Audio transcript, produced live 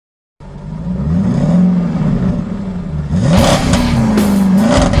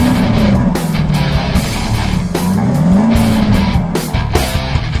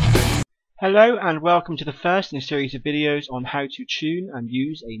Hello and welcome to the first in a series of videos on how to tune and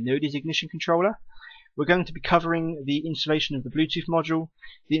use a NODIZ Ignition controller. We're going to be covering the installation of the Bluetooth module,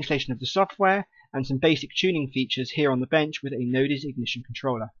 the installation of the software, and some basic tuning features here on the bench with a NODIZ Ignition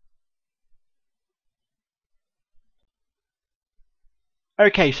controller.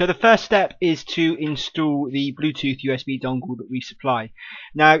 Okay, so the first step is to install the Bluetooth USB dongle that we supply.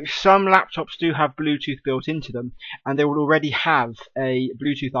 Now, some laptops do have Bluetooth built into them, and they will already have a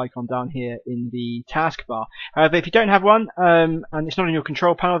Bluetooth icon down here in the taskbar. However, if you don't have one, and it's not on your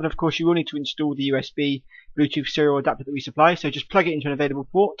control panel, then of course you will need to install the USB Bluetooth serial adapter that we supply. So just plug it into an available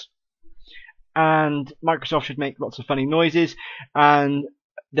port, and Microsoft should make lots of funny noises, and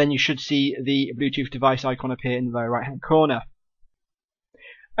then you should see the Bluetooth device icon appear in the lower right hand corner.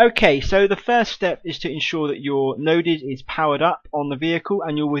 Okay, so the first step is to ensure that your NODIZ is powered up on the vehicle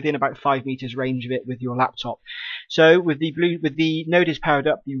and you're within about 5 meters range of it with your laptop. So with the NODIZ powered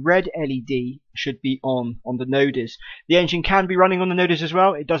up, the red LED should be on the NODIZ. The engine can be running on the NODIZ as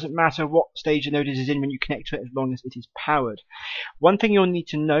well. It doesn't matter what stage the NODIZ is in when you connect to it, as long as it is powered. One thing you'll need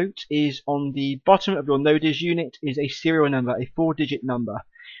to note is on the bottom of your NODIZ unit is a serial number, a 4-digit number.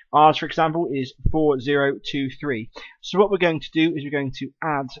 Ours, for example, is 4023. So what we're going to do is we're going to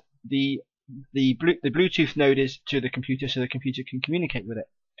add the Bluetooth NODIZ to the computer so the computer can communicate with it.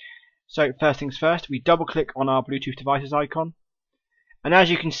 So first things first, we double click on our Bluetooth devices icon, and as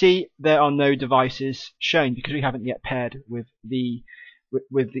you can see, there are no devices shown because we haven't yet paired with the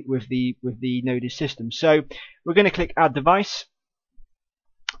NODIZ system. So we're going to click Add Device,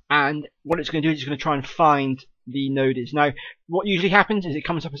 and what it's going to do is it's going to try and find the NODIZ. Now, what usually happens is it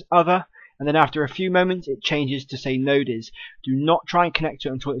comes up as Other, and then after a few moments it changes to say NODIZ. Do not try and connect to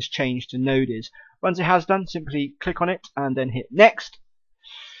it until it's changed to NODIZ. Once it has done, simply click on it and then hit Next.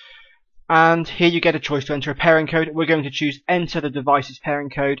 And here you get a choice to enter a pairing code. We're going to choose Enter the device's pairing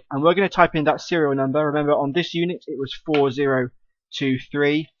code, and we're going to type in that serial number. Remember, on this unit it was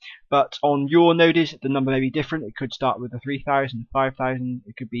 4023, but on your NODIZ the number may be different. It could start with a 3000, 5000,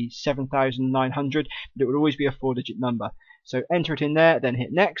 it could be 7900, but it would always be a 4-digit number. So enter it in there, then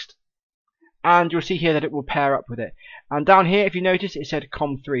hit Next, and you'll see here that it will pair up with it. And down here, if you notice, it said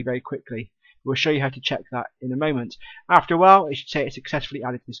COM3 very quickly. We'll show you how to check that in a moment. After a while, it should say it's successfully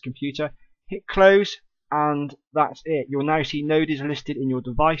added to this computer. Hit Close, and that's it. You'll now see NODIZ listed in your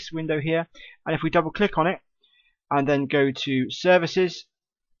device window here, and if we double click on it and then go to Services,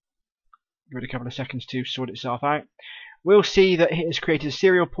 give it a couple of seconds to sort itself out, we'll see that it has created a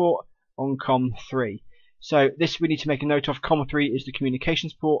serial port on COM3. So this we need to make a note of. COM3 is the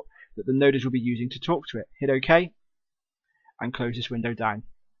communications port that the NODIZ will be using to talk to it. Hit OK and close this window down.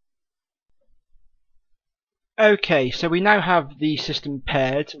 Okay, so we now have the system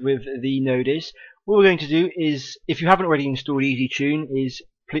paired with the NODIZ. What we're going to do is, if you haven't already installed EZTune, is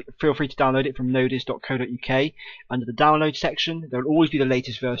feel free to download it from nodiz.co.uk. Under the download section, there will always be the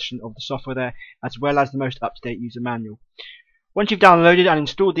latest version of the software there, as well as the most up-to-date user manual. Once you've downloaded and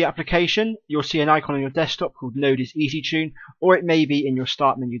installed the application, you'll see an icon on your desktop called NODIZ EZTune, or it may be in your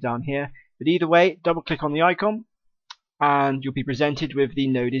start menu down here. But either way, double click on the icon and you'll be presented with the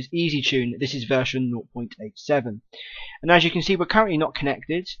NODIZ EZTune. This is version 0.87. And as you can see, we're currently not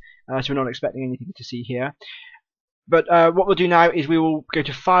connected, so we're not expecting anything to see here. But what we'll do now is we will go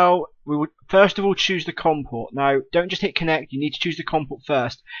to File. We will first of all choose the COM port. Now, don't just hit Connect, you need to choose the COM port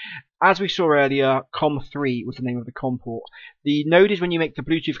first. As we saw earlier, COM3 was the name of the COM port. The NODIZ, when you make the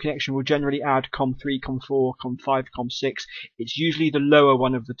Bluetooth connection, will generally add COM3, COM4, COM5, COM6. It's usually the lower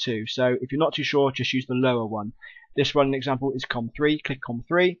one of the two, so if you're not too sure, just use the lower one. This one, an example, is COM3. Click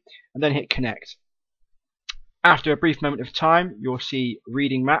COM3 and then hit Connect. After a brief moment of time, you'll see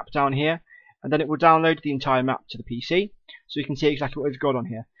Reading Map down here, and then it will download the entire map to the PC, so you can see exactly what we've got on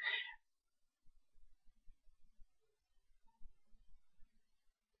here.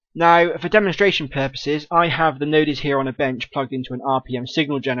 Now, for demonstration purposes, I have the NODIZ here on a bench plugged into an RPM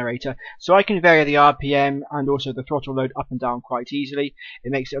signal generator, so I can vary the RPM and also the throttle load up and down quite easily.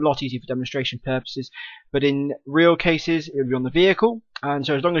 It makes it a lot easier for demonstration purposes, but in real cases, it will be on the vehicle, and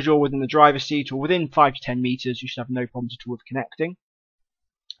so as long as you're within the driver's seat or within 5 to 10 meters, you should have no problems at all with connecting.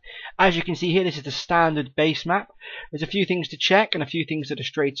 As you can see here, this is the standard base map. There's a few things to check and a few things that are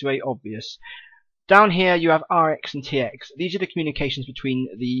straight away obvious. Down here you have RX and TX. These are the communications between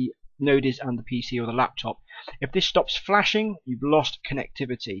the NODIZ and the PC or the laptop. If this stops flashing, you've lost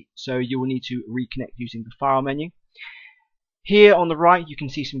connectivity, so you will need to reconnect using the File menu. Here on the right you can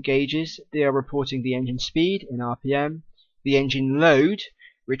see some gauges. They are reporting the engine speed in RPM, the engine load,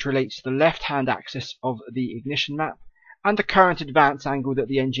 which relates to the left-hand axis of the ignition map, and the current advance angle that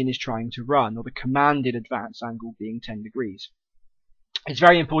the engine is trying to run, or the commanded advance angle being 10 degrees. It's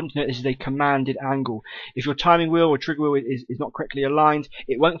very important to note this is a commanded angle. If your timing wheel or trigger wheel is not correctly aligned,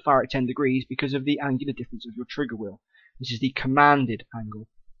 it won't fire at 10 degrees because of the angular difference of your trigger wheel. This is the commanded angle,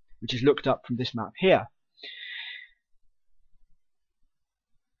 which is looked up from this map here.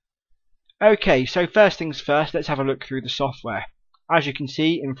 Okay, so first things first, let's have a look through the software. As you can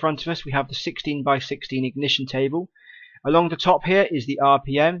see in front of us, we have the 16x16 ignition table. Along the top here is the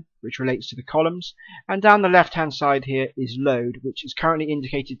RPM, which relates to the columns, and down the left hand side here is load, which is currently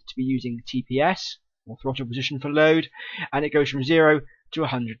indicated to be using TPS, or throttle position for load, and it goes from 0 to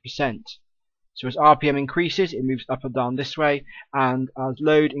 100%. So as RPM increases, it moves up and down this way, and as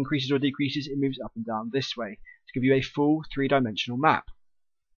load increases or decreases, it moves up and down this way, to give you a full three-dimensional map.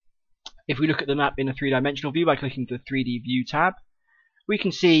 If we look at the map in a three-dimensional view by clicking the 3D View tab, we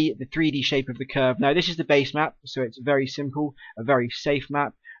can see the 3D shape of the curve. Now this is the base map, so it's very simple, a very safe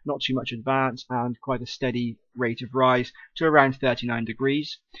map, not too much advance, and quite a steady rate of rise to around 39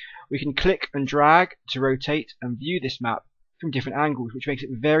 degrees. We can click and drag to rotate and view this map from different angles, which makes it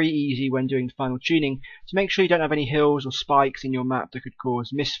very easy when doing final tuning to make sure you don't have any hills or spikes in your map that could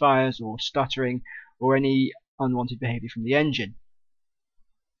cause misfires or stuttering or any unwanted behavior from the engine.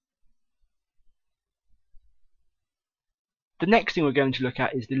 The next thing we're going to look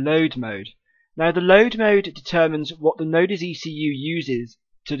at is the load mode. Now the load mode determines what the NODIZ ECU uses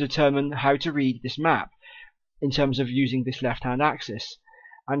to determine how to read this map in terms of using this left hand axis,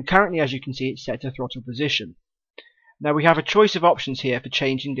 and currently, as you can see, it's set to throttle position. Now we have a choice of options here for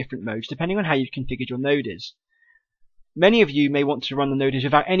changing different modes depending on how you've configured your NODIZ. Many of you may want to run the NODIZ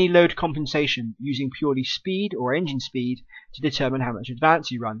without any load compensation, using purely speed or engine speed to determine how much advance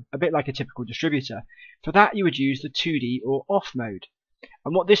you run, a bit like a typical distributor. For that you would use the 2D or off mode.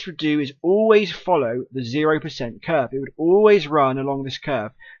 And what this would do is always follow the 0% curve. It would always run along this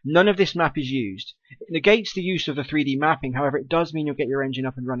curve. None of this map is used. It negates the use of the 3D mapping, however it does mean you'll get your engine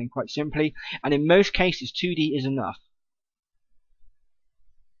up and running quite simply, and in most cases 2D is enough.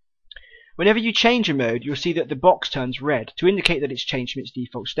 Whenever you change a mode, you'll see that the box turns red to indicate that it's changed from its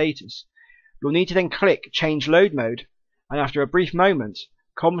default status. You'll need to then click Change Load Mode, and after a brief moment,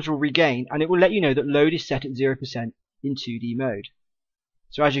 comms will regain and it will let you know that load is set at 0% in 2D mode.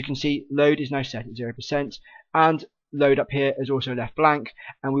 So as you can see, load is now set at 0%, and load up here is also left blank,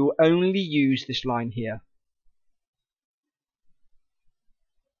 and we will only use this line here.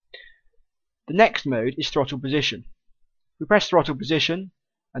 The next mode is throttle position. We press throttle position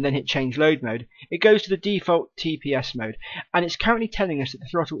and then hit change load mode, it goes to the default TPS mode, and it's currently telling us that the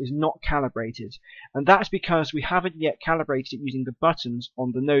throttle is not calibrated, and that's because we haven't yet calibrated it using the buttons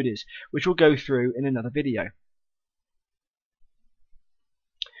on the NODIZ, which we'll go through in another video.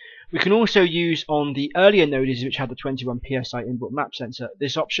 We can also use on the earlier NODIZ, which had the 21 PSI inbuilt map sensor,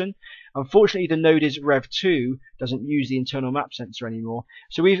 this option. Unfortunately, the NODIZ Rev 2 doesn't use the internal map sensor anymore,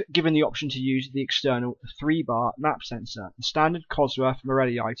 so we've given the option to use the external 3-bar map sensor, the standard Cosworth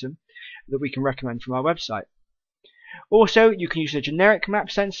Morelli item that we can recommend from our website. Also, you can use a generic map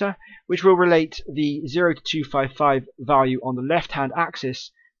sensor, which will relate the 0 to 255 value on the left-hand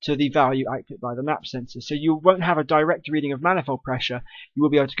axis to the value output by the map sensor. So you won't have a direct reading of manifold pressure, you will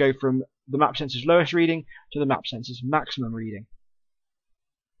be able to go from the map sensor's lowest reading to the map sensor's maximum reading.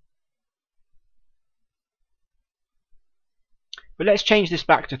 But let's change this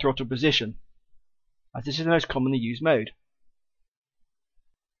back to throttle position, as this is the most commonly used mode.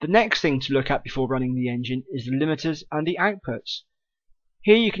 The next thing to look at before running the engine is the limiters and the outputs.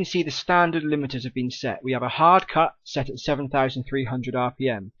 Here you can see the standard limiters have been set. We have a hard cut set at 7,300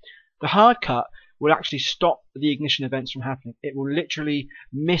 RPM. The hard cut will actually stop the ignition events from happening. It will literally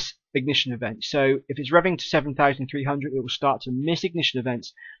miss ignition events. So if it's revving to 7,300, it will start to miss ignition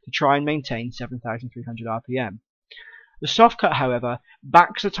events to try and maintain 7,300 RPM. The soft cut, however,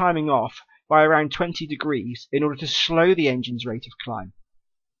 backs the timing off by around 20 degrees in order to slow the engine's rate of climb.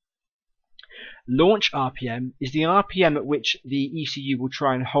 Launch RPM is the RPM at which the ECU will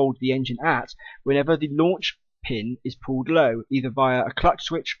try and hold the engine at whenever the launch pin is pulled low, either via a clutch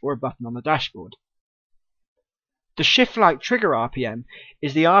switch or a button on the dashboard. The shift light trigger RPM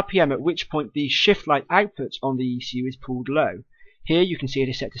is the RPM at which point the shift light output on the ECU is pulled low. Here you can see it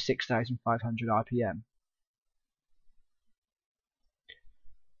is set to 6,500 RPM.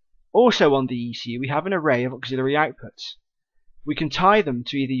 Also on the ECU we have an array of auxiliary outputs. We can tie them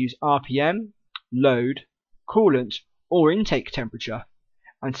to either use RPM, load, coolant, or intake temperature,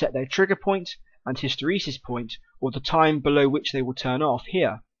 and set their trigger point and hysteresis point, or the time below which they will turn off,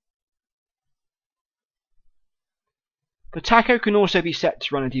 here. The tacho can also be set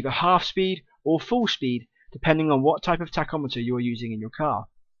to run at either half speed or full speed, depending on what type of tachometer you are using in your car.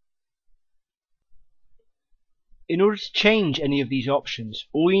 In order to change any of these options,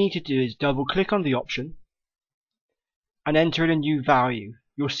 all you need to do is double click on the option and enter in a new value.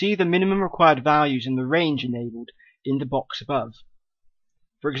 You'll see the minimum required values and the range enabled in the box above.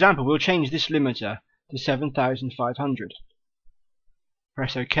 For example, we'll change this limiter to 7,500.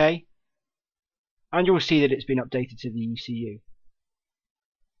 Press OK, and you'll see that it's been updated to the ECU.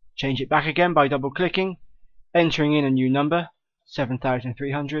 Change it back again by double clicking, entering in a new number,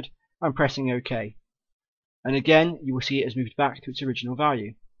 7,300, and pressing OK. And again, you will see it has moved back to its original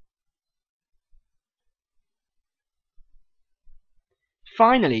value.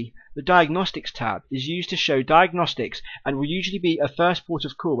 Finally, the Diagnostics tab is used to show diagnostics and will usually be a first port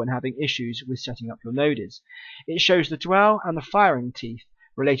of call when having issues with setting up your NODIZ. It shows the dwell and the firing teeth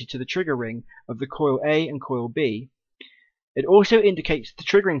related to the trigger ring of the coil A and coil B. It also indicates the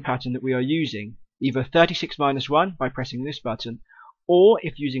triggering pattern that we are using, either 36-1 by pressing this button, or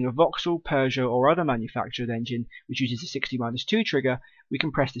if using a Vauxhall, Peugeot or other manufactured engine which uses a 60-2 trigger, we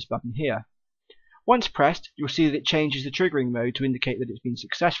can press this button here. Once pressed, you'll see that it changes the triggering mode to indicate that it's been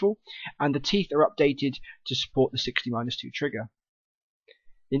successful, and the teeth are updated to support the 60-2 trigger.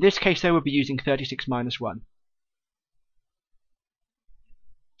 In this case, they will be using 36-1.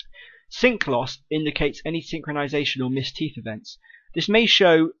 Sync loss indicates any synchronization or missed teeth events. This may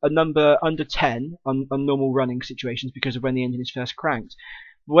show a number under 10 on normal running situations because of when the engine is first cranked.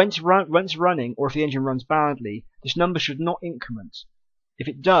 Once running, or if the engine runs badly, this number should not increment. If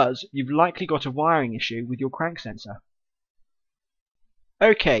it does, you've likely got a wiring issue with your crank sensor.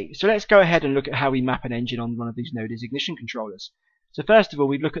 Okay, so let's go ahead and look at how we map an engine on one of these NODIZ ignition controllers. So first of all,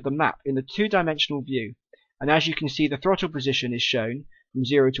 we look at the map in the two-dimensional view, and as you can see, the throttle position is shown from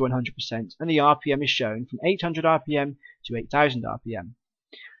 0 to 100%, and the RPM is shown from 800 RPM to 8000 RPM.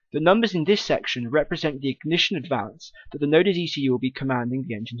 The numbers in this section represent the ignition advance that the NODIZ ECU will be commanding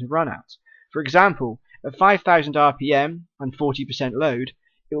the engine to run at. For example, at 5000 RPM and 40% load,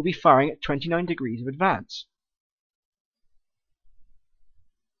 it will be firing at 29 degrees of advance.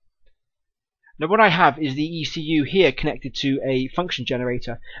 Now what I have is the ECU here connected to a function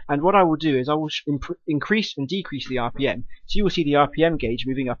generator, and what I will do is I will increase and decrease the RPM, so you will see the RPM gauge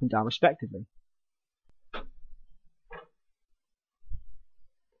moving up and down respectively.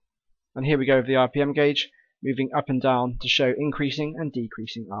 And here we go with the RPM gauge moving up and down to show increasing and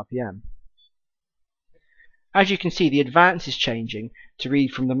decreasing RPM. As you can see, the advance is changing to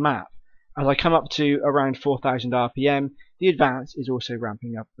read from the map. As I come up to around 4000 RPM, the advance is also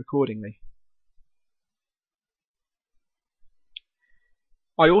ramping up accordingly.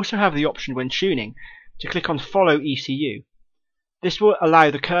 I also have the option when tuning to click on Follow ECU. This will allow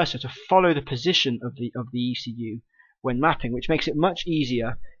the cursor to follow the position of the ECU when mapping, which makes it much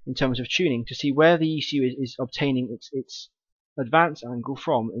easier in terms of tuning to see where the ECU is obtaining its advance angle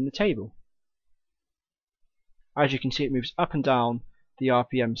from in the table. As you can see, it moves up and down the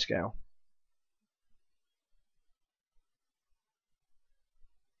RPM scale.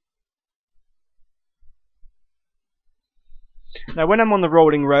 Now when I'm on the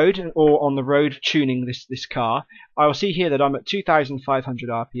rolling road or on the road tuning this car, I will see here that I'm at 2500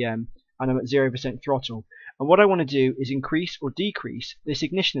 RPM and I'm at 0% throttle. And what I want to do is increase or decrease this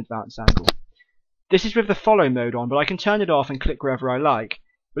ignition advance angle. This is with the follow mode on, but I can turn it off and click wherever I like.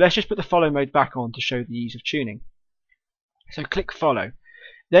 But let's just put the follow mode back on to show the ease of tuning. So click follow.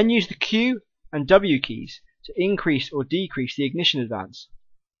 Then use the Q and W keys to increase or decrease the ignition advance.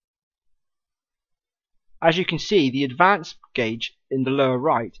 As you can see, the advance gauge in the lower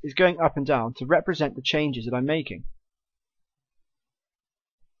right is going up and down to represent the changes that I'm making.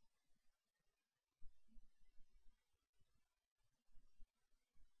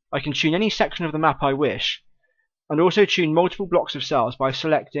 I can tune any section of the map I wish, and also tune multiple blocks of cells by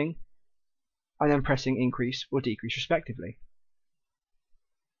selecting and then pressing increase or decrease respectively.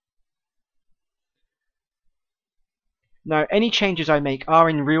 Now, any changes I make are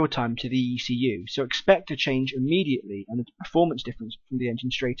in real time to the ECU, so expect a change immediately and a performance difference from the engine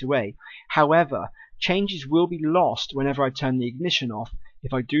straight away. However, changes will be lost whenever I turn the ignition off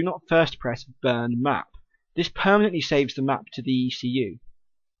if I do not first press Burn Map. This permanently saves the map to the ECU.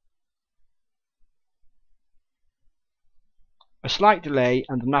 A slight delay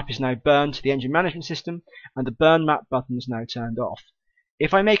and the map is now burned to the engine management system, and the Burn Map button is now turned off.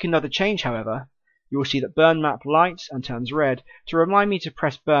 If I make another change, however, you will see that Burn Map lights and turns red to remind me to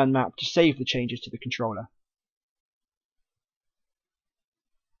press Burn Map to save the changes to the controller.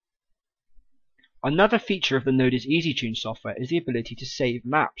 Another feature of the NODIZ EZ-Tune software is the ability to save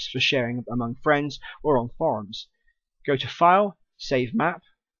maps for sharing among friends or on forums. Go to File, Save Map,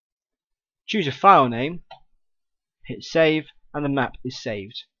 choose a file name, hit Save, and the map is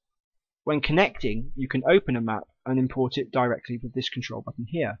saved. When connecting, you can open a map and import it directly with this control button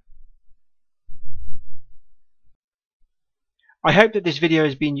here. I hope that this video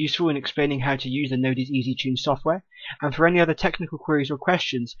has been useful in explaining how to use the NODIZ EZTune software, and for any other technical queries or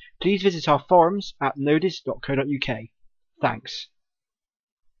questions, please visit our forums at nodiz.co.uk. Thanks.